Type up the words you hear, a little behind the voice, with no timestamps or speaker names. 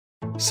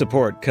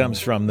Support comes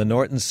from the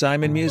Norton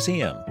Simon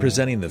Museum,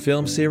 presenting the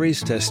film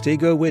series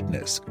Testigo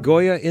Witness,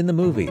 Goya in the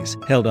Movies,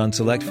 held on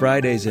select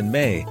Fridays in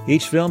May.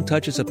 Each film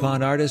touches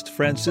upon artist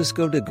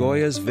Francisco de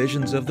Goya's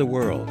visions of the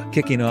world,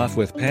 kicking off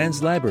with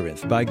Pan's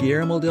Labyrinth by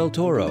Guillermo del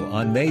Toro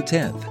on May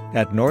 10th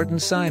at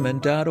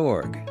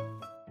nortonsimon.org.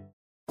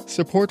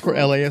 Support for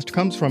LAist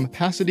comes from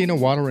Pasadena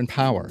Water and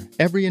Power.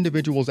 Every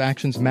individual's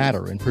actions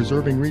matter in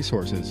preserving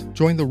resources.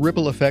 Join the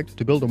ripple effect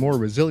to build a more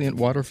resilient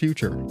water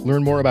future.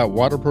 Learn more about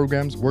water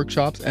programs,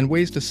 workshops, and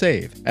ways to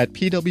save at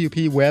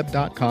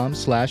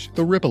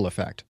pwpweb.com/the ripple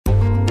effect.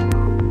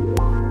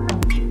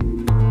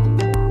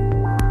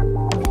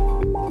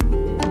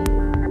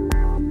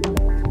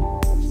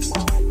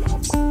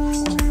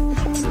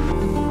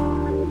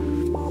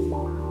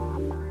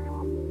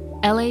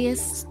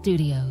 LAist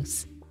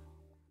Studios.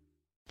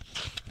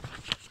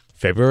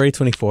 February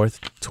 24th,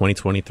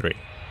 2023.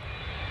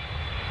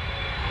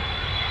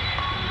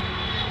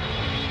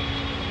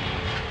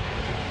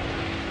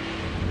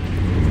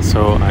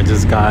 So I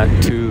just got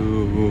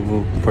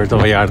to Puerto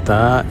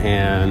Vallarta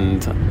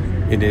and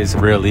it is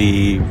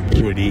really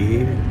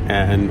pretty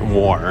and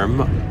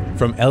warm.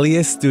 From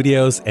LAist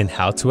Studios and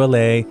How to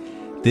LA,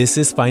 this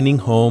is Finding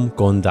Home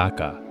con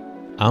DACA.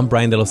 I'm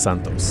Brian De Los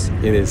Santos.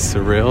 It is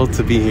surreal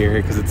to be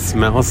here because it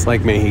smells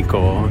like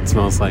Mexico. It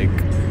smells like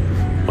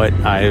what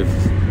I've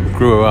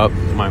grew up,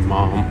 my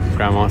mom,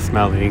 grandma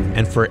smelling.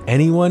 And for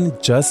anyone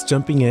just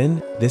jumping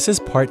in, this is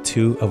part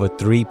 2 of a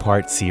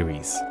 3-part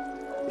series.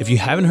 If you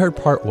haven't heard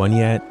part 1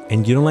 yet,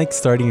 and you don't like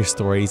starting your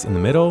stories in the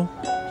middle,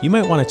 you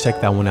might want to check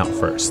that one out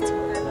first.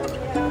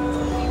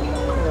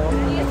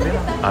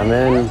 I'm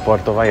in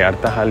Puerto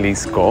Vallarta,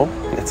 Jalisco.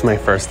 It's my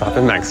first stop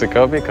in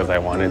Mexico because I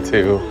wanted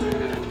to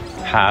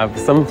have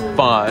some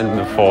fun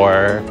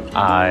before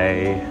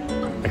I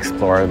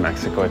explore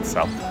Mexico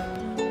itself.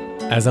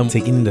 As I'm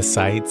taking in the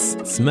sights,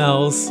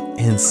 smells,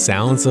 and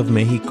sounds of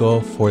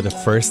Mexico for the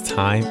first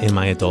time in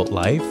my adult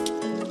life,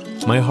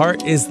 my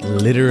heart is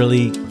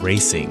literally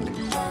racing.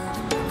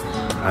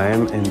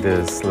 I'm in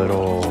this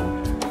little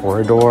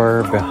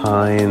corridor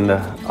behind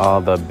all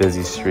the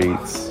busy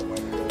streets.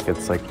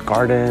 It's like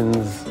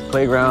gardens,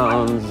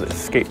 playgrounds, a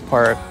skate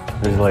park.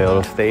 There's like a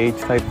little stage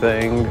type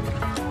thing.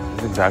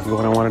 It's exactly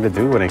what I wanted to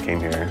do when I came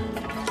here.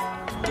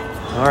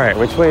 All right,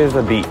 which way is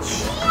the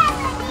beach?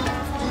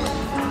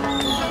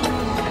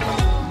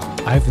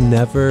 I've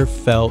never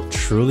felt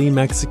truly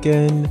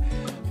Mexican,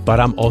 but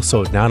I'm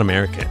also not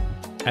American.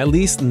 At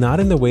least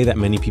not in the way that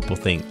many people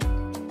think.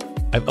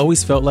 I've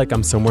always felt like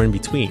I'm somewhere in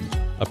between,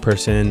 a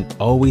person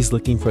always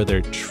looking for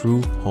their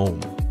true home.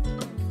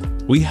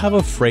 We have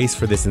a phrase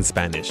for this in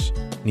Spanish,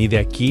 ni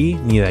de aquí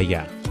ni de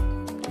allá.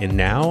 And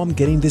now I'm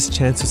getting this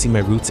chance to see my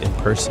roots in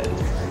person.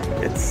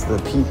 It's the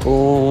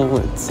people,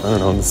 it's, I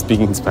don't know,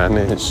 speaking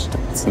Spanish,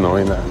 it's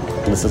knowing that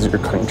this is your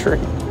country.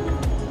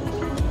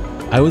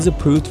 I was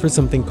approved for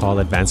something called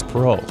advanced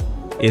parole.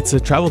 It's a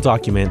travel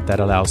document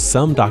that allows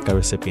some DACA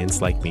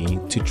recipients like me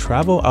to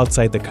travel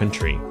outside the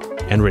country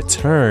and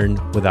return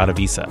without a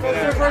visa.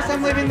 It's your first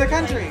time leaving the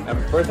country.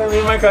 First time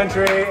leaving my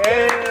country.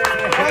 Hey!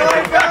 Oh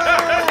my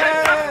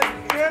God!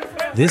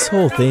 This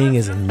whole thing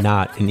is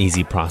not an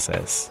easy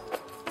process.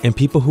 And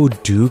people who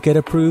do get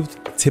approved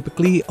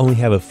typically only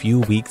have a few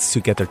weeks to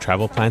get their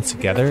travel plans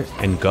together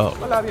and go.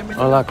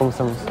 Hola, ¿cómo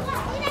estamos?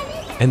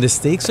 And the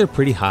stakes are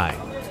pretty high.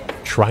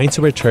 Trying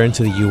to return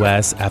to the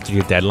US after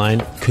your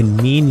deadline could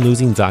mean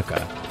losing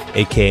DACA,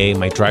 aka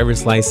my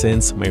driver's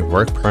license, my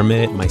work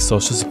permit, my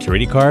social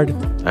security card.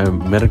 I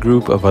met a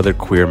group of other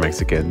queer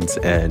Mexicans,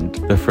 and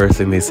the first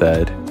thing they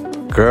said,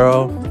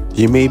 girl,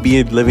 you may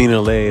be living in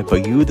LA,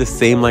 but you the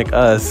same like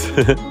us.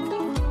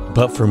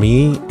 But for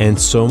me and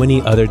so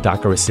many other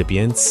DACA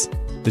recipients,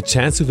 the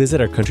chance to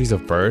visit our countries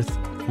of birth,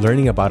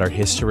 learning about our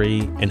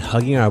history, and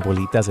hugging our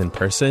abuelitas in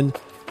person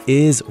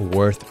is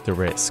worth the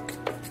risk.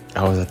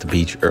 I was at the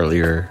beach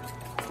earlier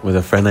with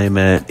a friend I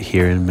met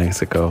here in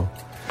Mexico,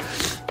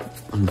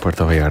 in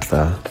Puerto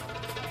Vallarta.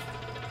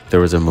 There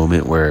was a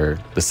moment where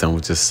the sun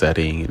was just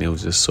setting and it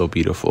was just so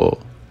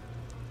beautiful.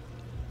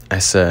 I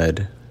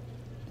said,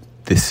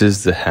 this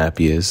is the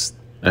happiest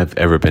I've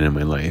ever been in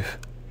my life.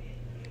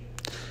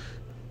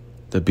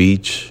 The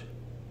beach,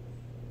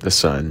 the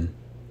sun,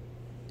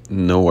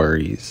 no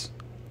worries,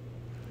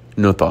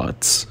 no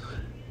thoughts.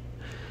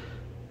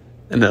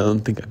 And I don't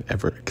think I've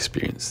ever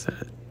experienced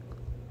that.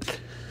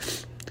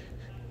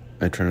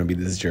 I'm trying to be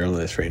this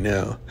journalist right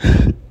now.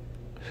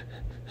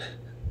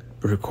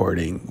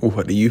 Recording,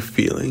 what are you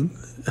feeling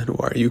and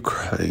why are you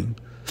crying?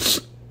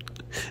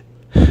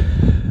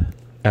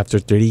 After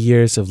 30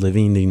 years of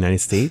living in the United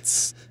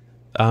States,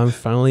 I'm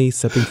finally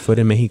stepping foot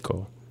in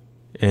Mexico.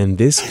 And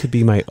this could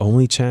be my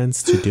only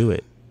chance to do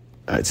it.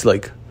 It's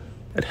like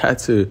I had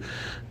to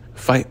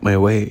fight my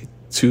way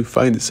to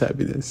find this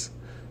happiness.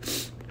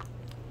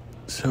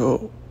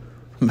 So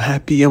I'm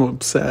happy, I'm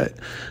upset.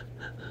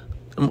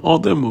 I'm all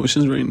the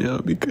emotions right now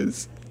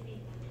because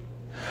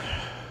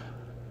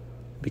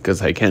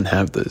I can't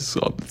have this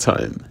all the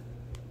time.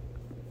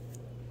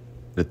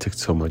 It took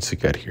so much to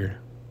get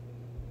here.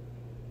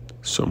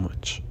 So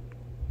much.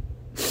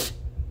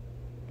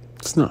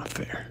 It's not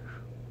fair.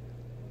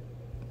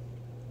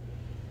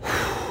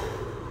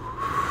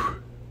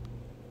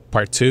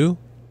 Part 2,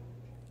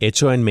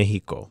 Hecho en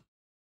México.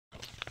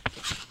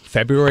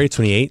 February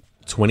 28,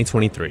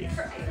 2023.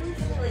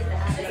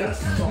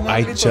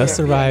 I just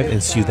arrived in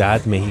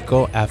Ciudad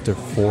Mexico after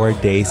 4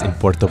 days in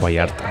Puerto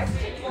Vallarta.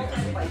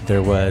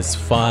 There was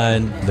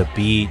fun, the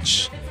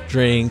beach,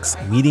 drinks,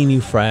 meeting new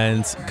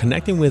friends,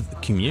 connecting with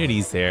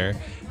communities there.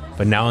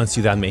 But now in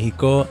Ciudad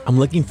Mexico, I'm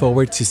looking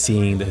forward to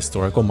seeing the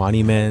historical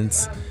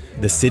monuments,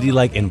 the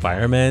city-like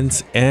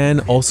environments, and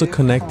also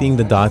connecting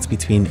the dots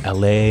between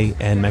LA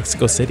and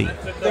Mexico City.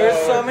 There's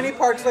so many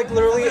parks, like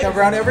literally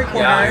around every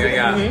corner,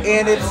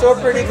 and it's so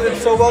pretty because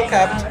it's so well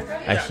kept.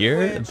 I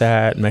hear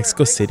that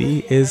Mexico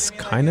City is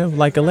kind of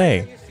like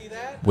LA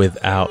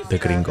without the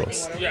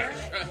gringos.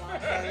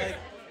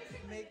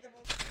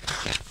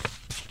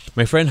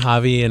 My friend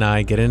Javi and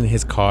I get in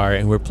his car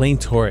and we're playing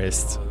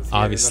tourists,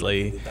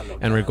 obviously,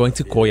 and we're going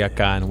to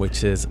Coyoacán,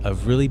 which is a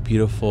really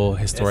beautiful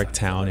historic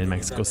town in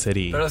Mexico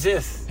City.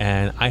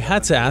 And I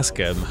had to ask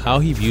him how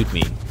he viewed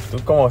me.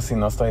 Tú como si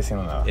no estoy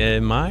diciendo nada.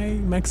 Am I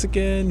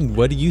Mexican?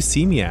 What do you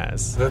see me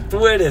as?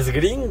 Tú eres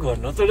gringo,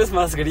 ¿no? Tú eres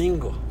más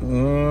gringo.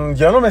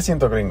 Yo no me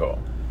siento gringo.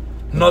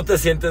 ¿No te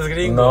sientes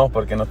gringo? No,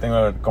 porque no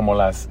tengo como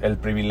el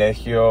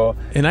privilegio.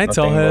 And I no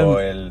tell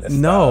him,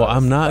 no,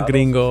 I'm not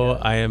gringo.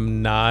 social. I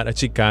am not a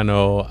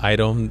Chicano. I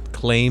don't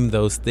claim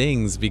those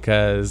things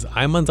because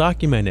I'm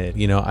undocumented.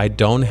 You know, I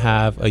don't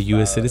have a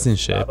U.S.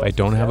 citizenship. I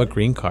don't have a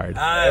green card.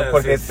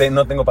 Porque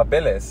no tengo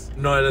papeles.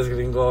 No eres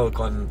gringo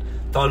con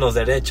todos los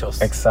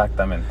derechos.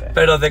 Exactamente.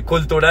 Pero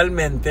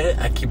culturalmente,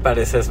 aquí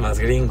pareces más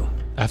gringo.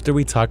 After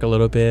we talk a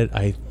little bit,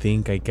 I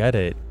think I get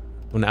it.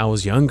 When I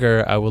was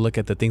younger, I would look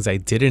at the things I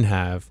didn't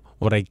have,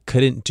 what I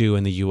couldn't do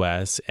in the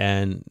US,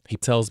 and he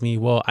tells me,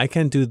 well, I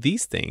can do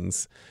these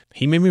things.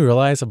 He made me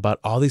realize about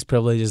all these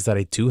privileges that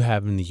I do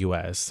have in the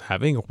US,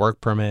 having a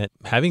work permit,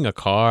 having a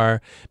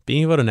car,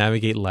 being able to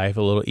navigate life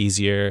a little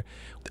easier,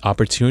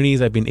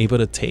 opportunities I've been able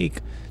to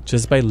take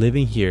just by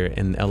living here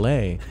in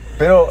LA.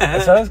 Pero,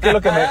 ¿sabes qué?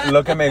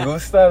 Lo que me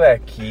gusta de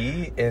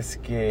aquí es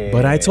que...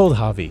 But I told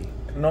Javi,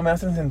 no me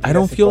hacen sentir I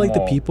don't así feel como, like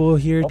the people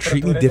here "Oh, pero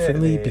treat tú me eres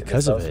differently de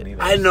because of Estados it. Unidos".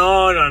 Ay,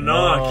 no.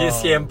 No. Aquí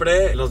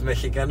siempre, los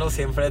mexicanos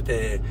siempre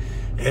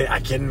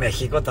aquí en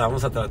México te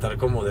vamos a tratar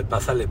como de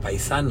pásale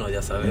paisano,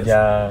 ya sabes.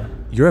 Ya.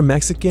 You're a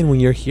Mexican when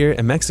you're here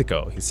in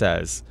Mexico, he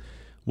says.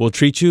 We'll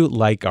treat you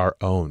like our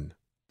own.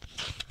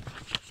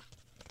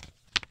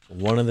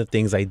 One of the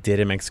things I did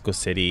in Mexico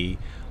City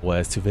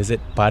was to visit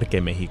Parque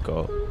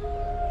Mexico.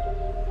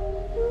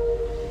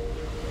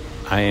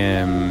 I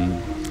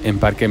am in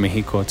Parque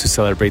Mexico to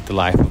celebrate the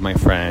life of my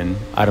friend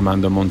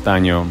Armando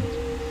Montaño,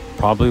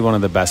 probably one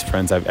of the best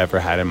friends I've ever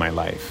had in my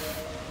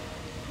life.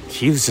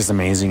 He was just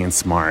amazing and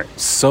smart,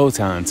 so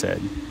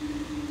talented.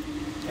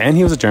 And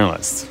he was a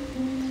journalist.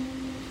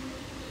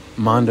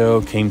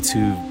 Mondo came to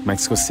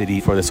Mexico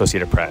City for the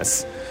Associated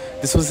Press.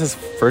 This was his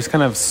first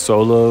kind of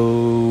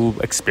solo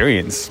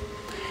experience.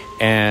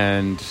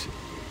 And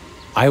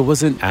I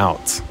wasn't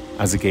out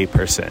as a gay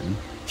person.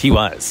 He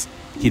was.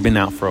 He'd been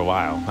out for a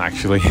while,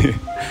 actually.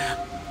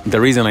 The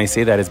reason I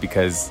say that is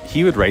because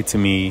he would write to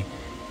me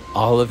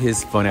all of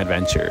his fun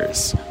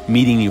adventures,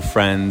 meeting new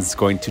friends,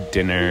 going to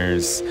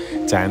dinners,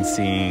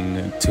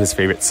 dancing to his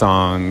favorite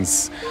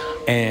songs.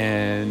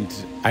 And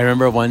I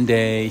remember one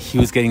day he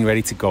was getting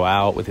ready to go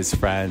out with his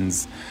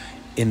friends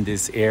in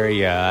this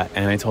area.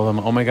 And I told him,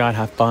 oh my God,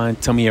 have fun.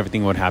 Tell me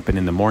everything what happened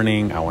in the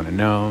morning. I want to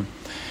know.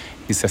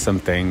 He said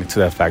something to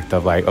the effect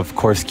of like, of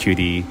course,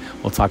 cutie,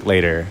 we'll talk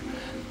later.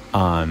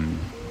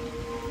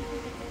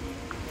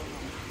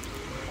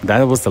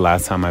 That was the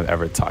last time I've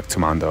ever talked to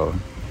Mondo.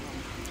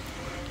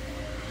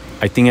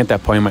 I think at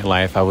that point in my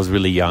life, I was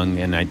really young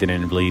and I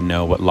didn't really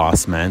know what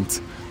loss meant.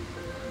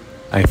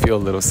 I feel a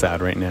little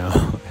sad right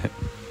now.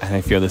 And I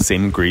feel the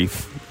same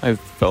grief I've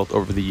felt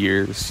over the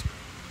years.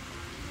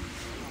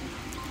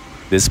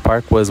 This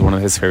park was one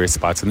of his favorite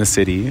spots in the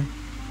city.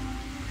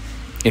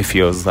 It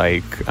feels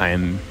like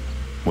I'm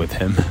with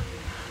him.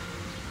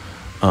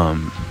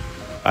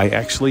 I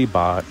actually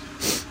bought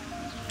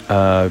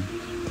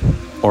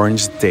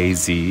orange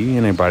daisy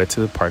and I brought it to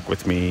the park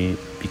with me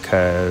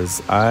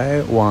because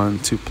I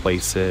want to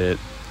place it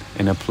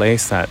in a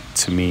place that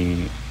to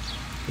me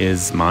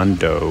is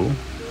Mondo.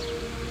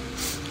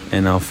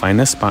 And I'll find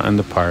a spot in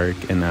the park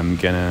and I'm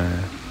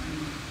gonna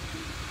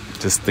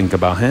just think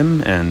about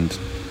him and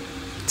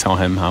tell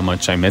him how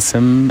much I miss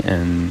him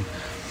and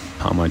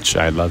how much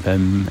I love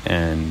him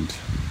and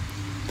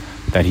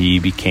that he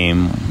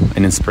became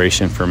an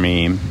inspiration for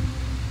me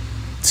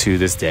to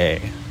this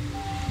day.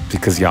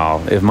 Because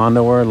y'all, if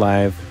Mondo were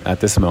alive at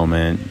this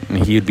moment,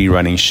 he'd be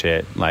running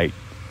shit like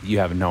you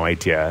have no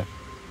idea.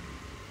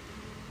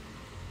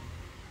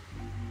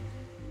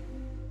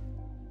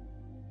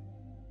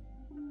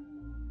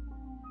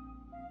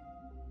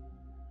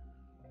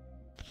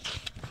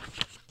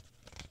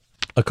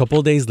 A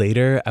couple days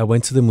later, I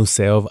went to the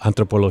Museo of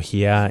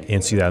Antropología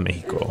in Ciudad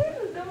Mexico.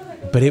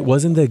 But it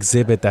wasn't the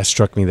exhibit that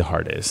struck me the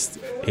hardest.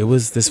 It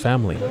was this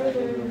family.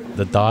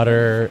 The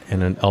daughter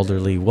and an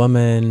elderly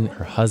woman,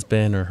 her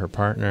husband or her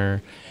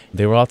partner,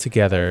 they were all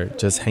together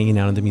just hanging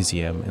out in the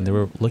museum, and they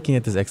were looking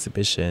at this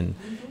exhibition,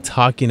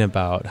 talking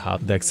about how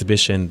the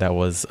exhibition that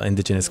was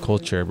indigenous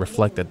culture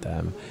reflected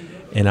them.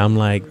 And I'm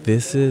like,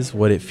 this is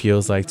what it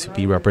feels like to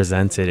be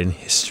represented in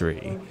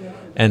history.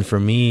 And for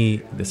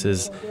me, this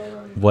is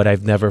what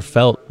I've never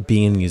felt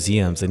being in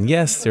museums. And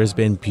yes, there's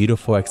been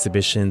beautiful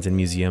exhibitions in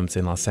museums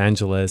in Los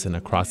Angeles and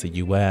across the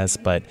US,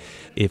 but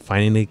it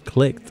finally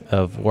clicked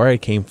of where I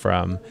came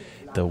from,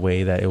 the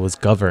way that it was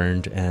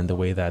governed and the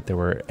way that there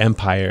were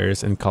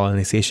empires and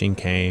colonization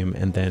came,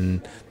 and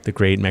then the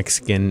great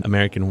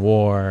Mexican-American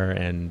War,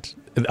 and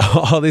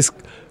all this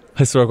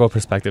historical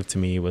perspective to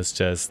me was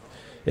just,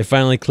 it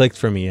finally clicked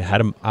for me. I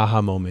had an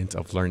aha moment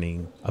of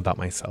learning about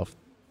myself.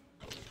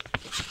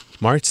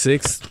 March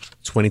 6th,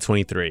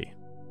 2023.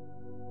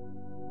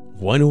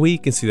 1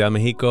 week in Ciudad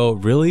Mexico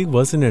really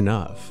wasn't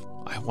enough.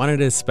 I wanted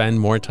to spend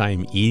more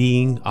time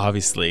eating,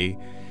 obviously,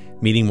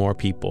 meeting more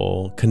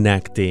people,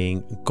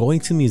 connecting, going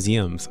to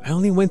museums. I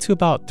only went to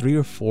about 3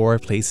 or 4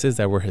 places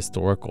that were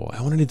historical.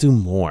 I wanted to do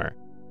more.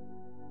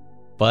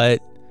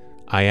 But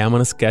I am on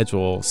a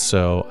schedule,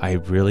 so I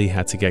really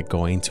had to get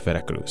going to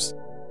Veracruz.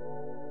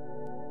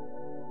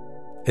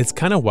 It's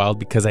kind of wild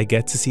because I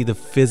get to see the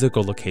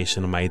physical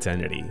location of my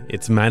identity.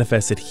 It's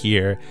manifested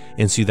here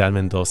in Ciudad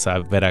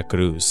Mendoza,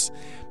 Veracruz.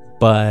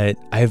 But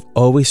I've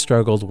always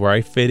struggled where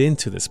I fit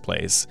into this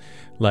place.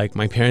 Like,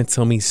 my parents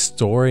tell me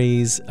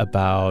stories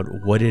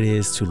about what it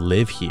is to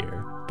live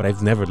here, but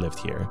I've never lived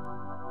here.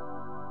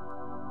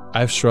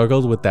 I've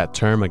struggled with that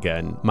term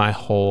again my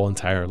whole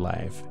entire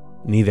life.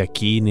 Ni de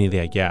aquí, ni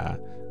de allá.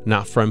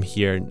 Not from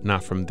here,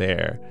 not from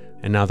there.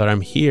 And now that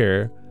I'm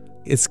here,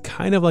 it's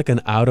kind of like an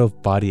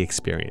out-of-body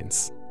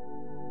experience.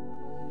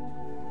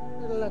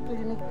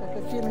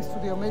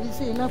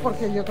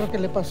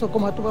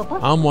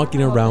 I'm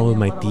walking around with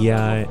my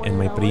tia and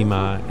my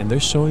prima, and they're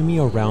showing me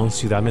around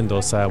Ciudad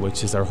Mendoza,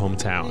 which is our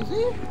hometown.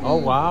 Oh,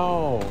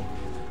 wow.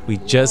 We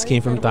just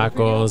came from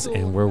tacos,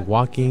 and we're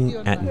walking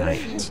at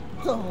night.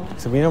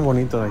 Se mira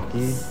bonito de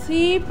aquí.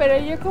 Sí, pero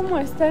ya como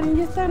ya están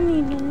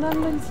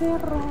inundando el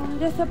cerro,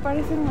 ya se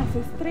aparecen las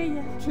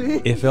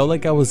estrellas. It felt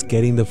like I was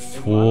getting the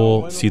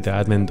full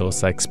Ciudad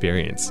Mendoza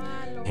experience,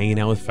 hanging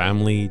out with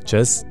family,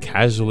 just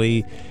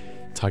casually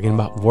talking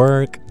about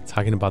work,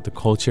 talking about the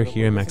culture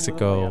here in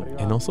Mexico,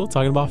 and also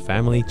talking about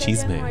family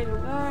chisme.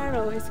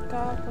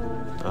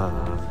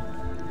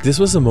 This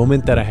was a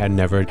moment that I had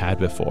never had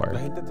before.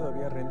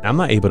 I'm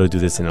not able to do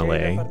this in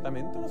LA.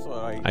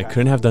 I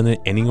couldn't have done it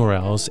anywhere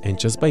else, and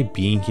just by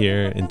being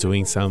here and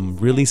doing some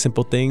really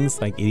simple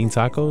things like eating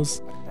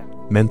tacos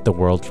meant the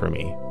world for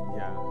me.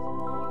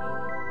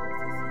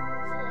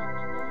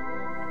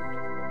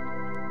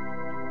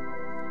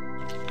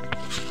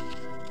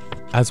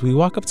 As we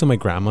walk up to my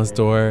grandma's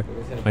door,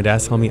 my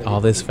dad's telling me all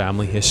this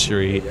family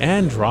history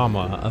and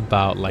drama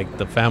about like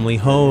the family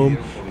home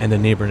and the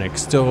neighbor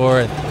next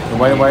door.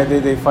 Why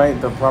did they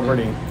fight the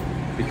property?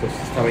 Because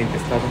estaba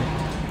intestado.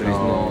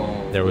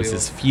 There was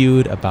this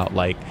feud about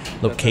like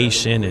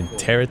location and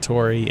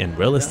territory and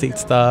real estate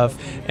stuff,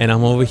 and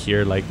I'm over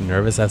here like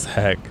nervous as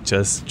heck,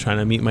 just trying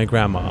to meet my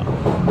grandma.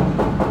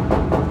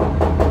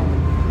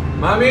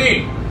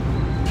 ¡Mami!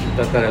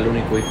 Tata era el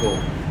único hijo.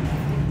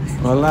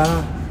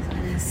 Hola.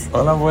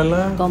 Hola,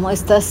 abuela. ¿Cómo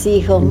estás,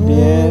 hijo?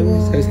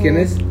 Bien. ¿Sabes quién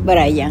es?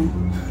 Brian.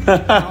 Me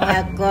voy a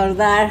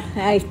acordar,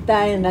 ahí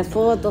está en las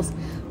fotos.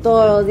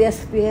 Todos los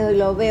días veo y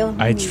lo veo.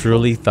 I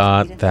truly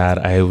thought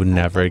that I would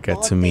never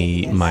get to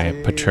meet my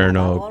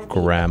paternal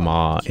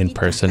grandma in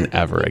person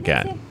ever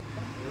again.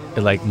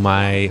 Like,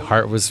 my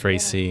heart was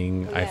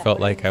racing. I felt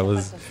like I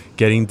was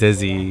getting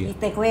dizzy. Y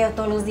te veo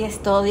todos los días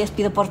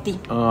pido por ti.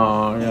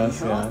 Oh,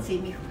 gracias.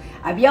 Sí, mijo.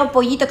 Había un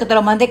pollito que te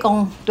lo mandé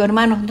con tu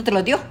hermano, ¿no te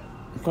lo dio?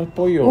 ¿Cuál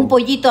pollo? Un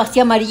pollito así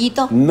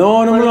amarillito.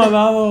 No me lo ha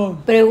dado.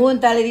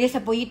 Pregúntale, dile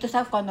ese pollito,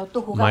 ¿sabes? Cuando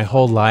tú jugabas. My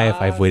whole life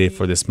I've waited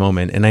for this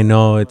moment, and I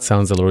know it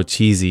sounds a little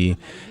cheesy,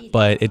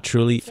 but it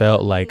truly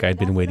felt like I'd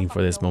been waiting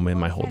for this moment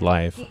my whole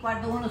life.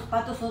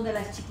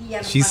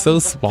 She's so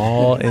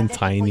small and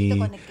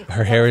tiny.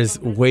 Her hair is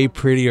way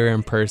prettier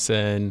in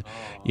person.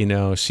 You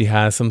know, she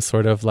has some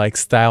sort of like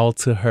style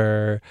to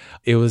her.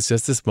 It was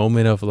just this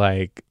moment of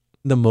like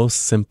the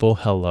most simple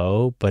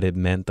hello, but it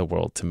meant the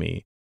world to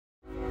me.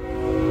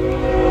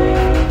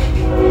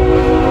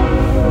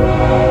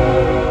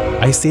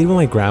 I stayed with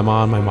my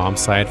grandma on my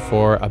mom's side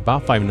for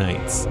about 5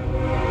 nights.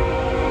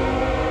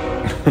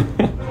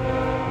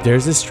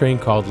 There's this train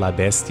called La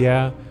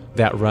Bestia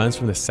that runs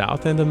from the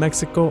south end of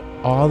Mexico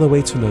all the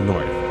way to the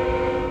north.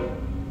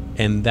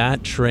 And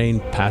that train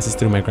passes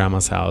through my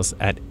grandma's house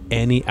at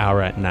any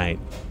hour at night.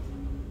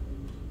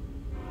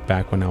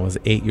 Back when I was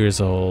 8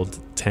 years old,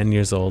 10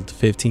 years old,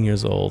 15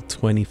 years old,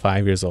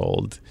 25 years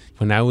old,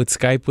 when I would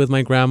Skype with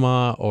my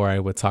grandma or I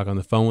would talk on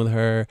the phone with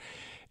her,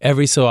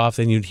 every so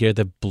often you'd hear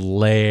the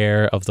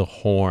blare of the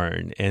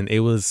horn, and it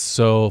was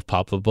so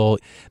palpable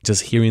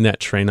just hearing that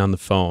train on the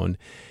phone.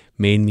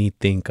 made me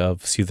think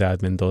of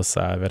Ciudad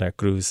Mendoza,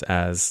 Veracruz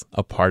as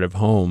a part of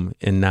home.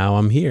 And now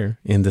I'm here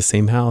in the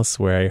same house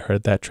where I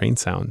heard that train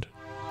sound.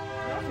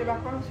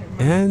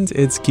 And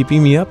it's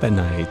keeping me up at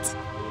night.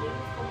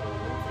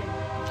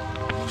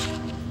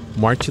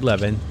 March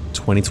 11,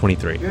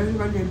 2023.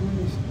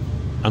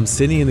 I'm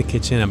sitting in the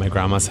kitchen at my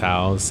grandma's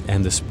house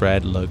and the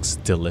spread looks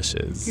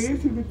delicious.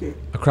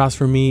 Across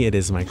from me, it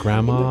is my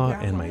grandma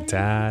and my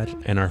dad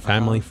and our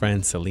family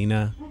friend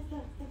Selena.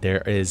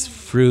 There is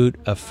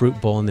a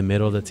fruit bowl in the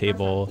middle of the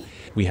table.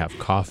 We have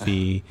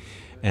coffee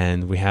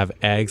and we have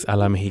eggs a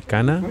la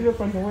mexicana.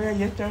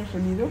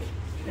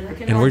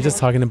 And we're just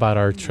talking about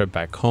our trip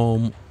back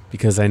home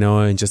because I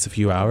know in just a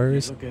few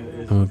hours,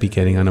 I'm going to be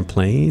getting on a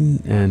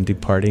plane and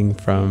departing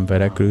from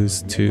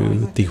Veracruz to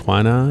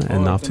Tijuana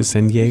and off to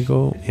San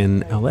Diego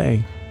in LA.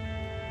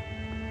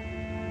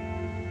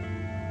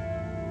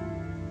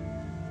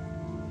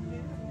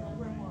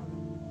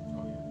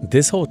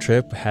 This whole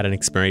trip had an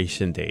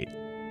expiration date.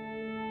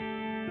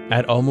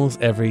 At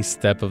almost every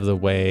step of the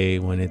way,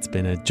 when it's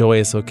been a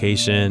joyous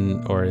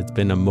occasion or it's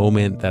been a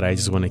moment that I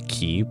just want to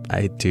keep,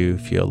 I do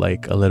feel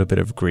like a little bit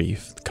of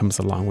grief comes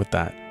along with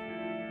that.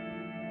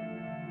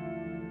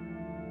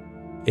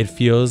 It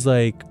feels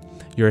like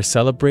you're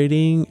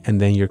celebrating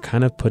and then you're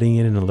kind of putting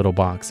it in a little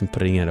box and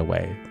putting it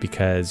away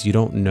because you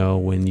don't know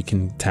when you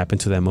can tap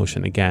into that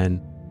emotion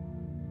again.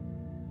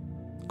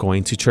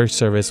 Going to church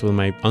service with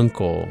my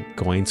uncle,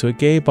 going to a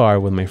gay bar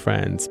with my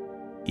friends,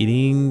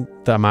 eating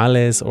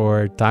tamales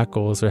or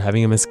tacos or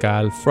having a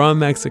mezcal from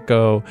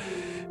Mexico,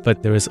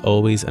 but there is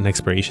always an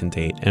expiration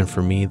date. And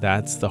for me,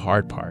 that's the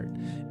hard part.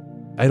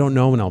 I don't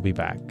know when I'll be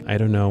back. I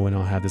don't know when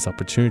I'll have this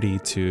opportunity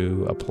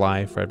to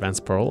apply for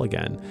advanced parole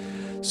again.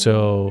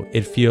 So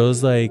it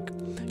feels like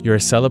you're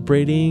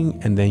celebrating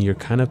and then you're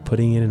kind of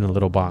putting it in a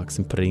little box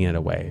and putting it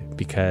away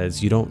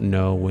because you don't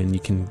know when you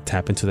can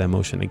tap into that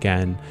emotion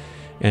again.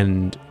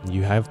 And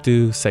you have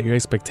to set your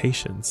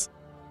expectations.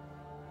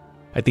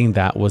 I think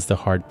that was the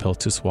hard pill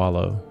to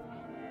swallow.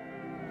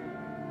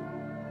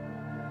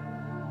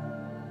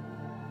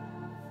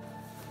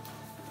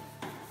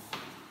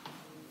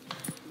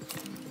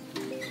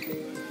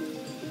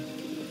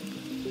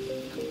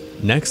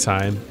 Next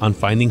time on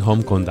Finding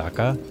Home con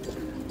DACA,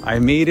 I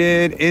made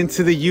it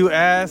into the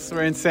U.S.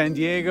 We're in San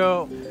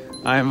Diego.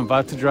 I'm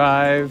about to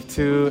drive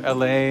to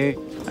LA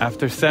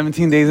after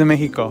 17 days in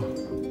Mexico.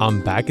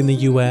 I'm back in the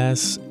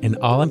U.S. and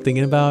all I'm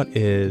thinking about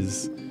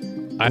is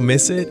I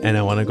miss it and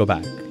I want to go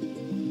back.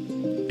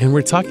 And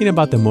we're talking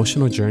about the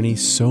emotional journey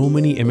so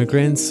many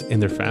immigrants and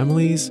their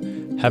families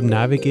have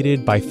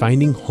navigated by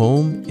finding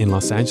home in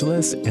Los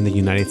Angeles and the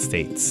United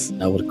States.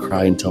 I would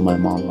cry and tell my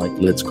mom, like,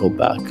 let's go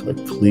back. Like,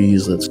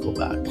 please, let's go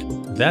back.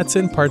 That's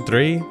in part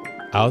 3,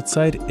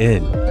 Outside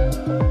In.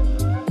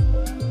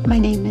 My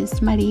name is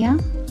Maria.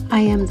 I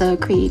am the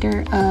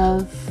creator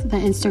of the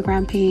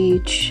Instagram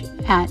page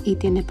at Y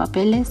Tiene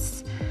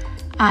Papeles.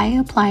 I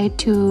applied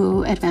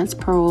to advanced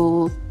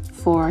parole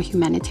for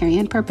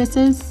humanitarian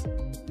purposes.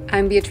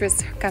 I'm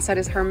Beatrice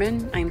Casares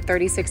Herman. I'm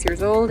 36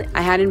 years old.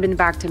 I hadn't been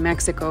back to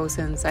Mexico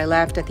since I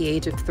left at the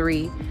age of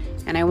 3,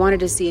 and I wanted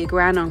to see a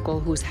granduncle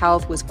whose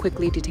health was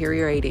quickly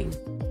deteriorating.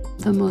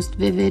 The most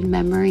vivid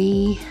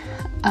memory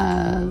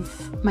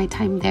of my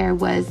time there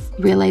was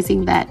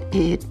realizing that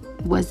it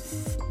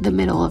was the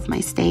middle of my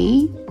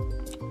stay.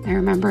 I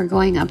remember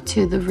going up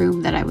to the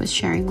room that I was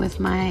sharing with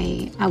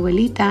my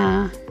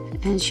abuelita,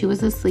 and she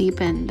was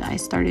asleep, and I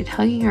started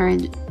hugging her,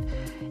 and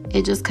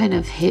it just kind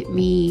of hit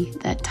me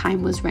that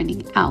time was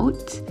running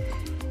out,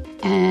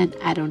 and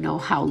I don't know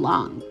how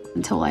long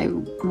until I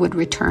would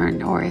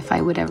return or if I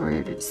would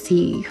ever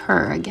see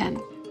her again.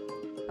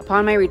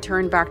 Upon my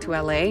return back to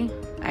LA,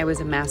 I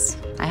was a mess.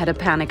 I had a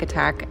panic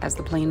attack as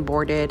the plane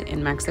boarded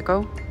in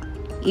Mexico,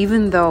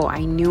 even though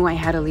I knew I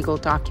had a legal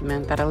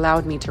document that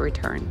allowed me to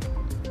return.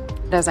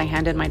 As I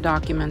handed my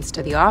documents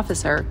to the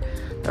officer,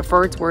 the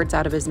first words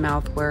out of his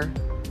mouth were,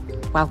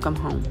 "Welcome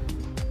home."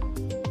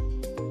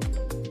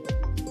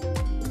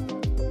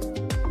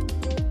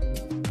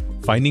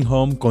 Finding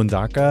Home con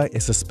DACA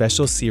is a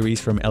special series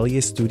from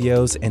LA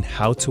Studios and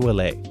How to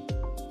LA.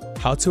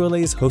 How to LA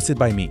is hosted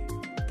by me,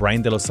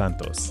 Brian De Los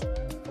Santos.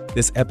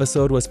 This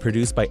episode was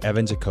produced by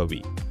Evan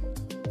Jacoby.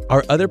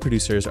 Our other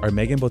producers are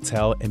Megan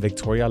Botel and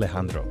Victoria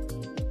Alejandro.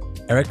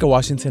 Erica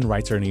Washington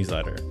writes our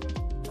newsletter.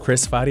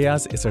 Chris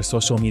Farias is our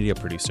social media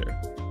producer.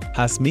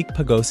 Hasmik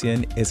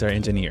Pagosian is our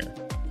engineer.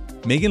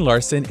 Megan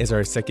Larson is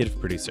our executive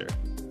producer.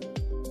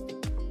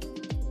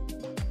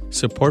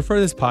 Support for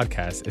this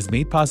podcast is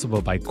made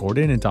possible by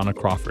Gordon and Donna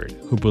Crawford,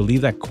 who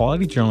believe that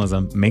quality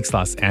journalism makes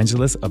Los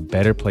Angeles a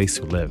better place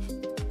to live.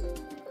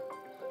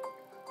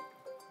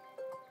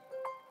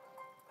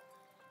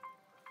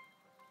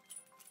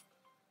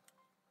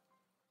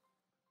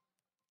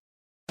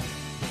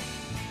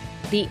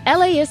 The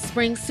LAist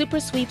Spring Super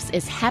Sweeps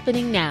is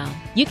happening now.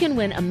 You can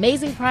win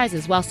amazing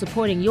prizes while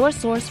supporting your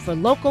source for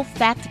local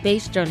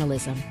fact-based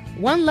journalism.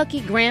 One lucky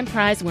grand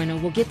prize winner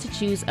will get to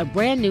choose a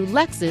brand new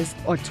Lexus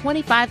or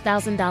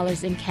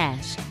 $25,000 in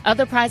cash.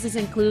 Other prizes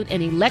include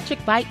an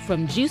electric bike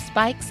from Juice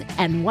Bikes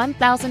and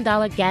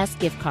 $1,000 gas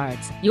gift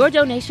cards. Your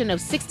donation of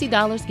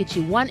 $60 gets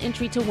you one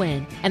entry to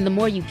win, and the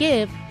more you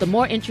give, the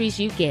more entries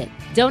you get.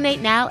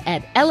 Donate now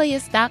at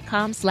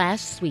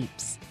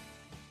LAist.com/sweeps.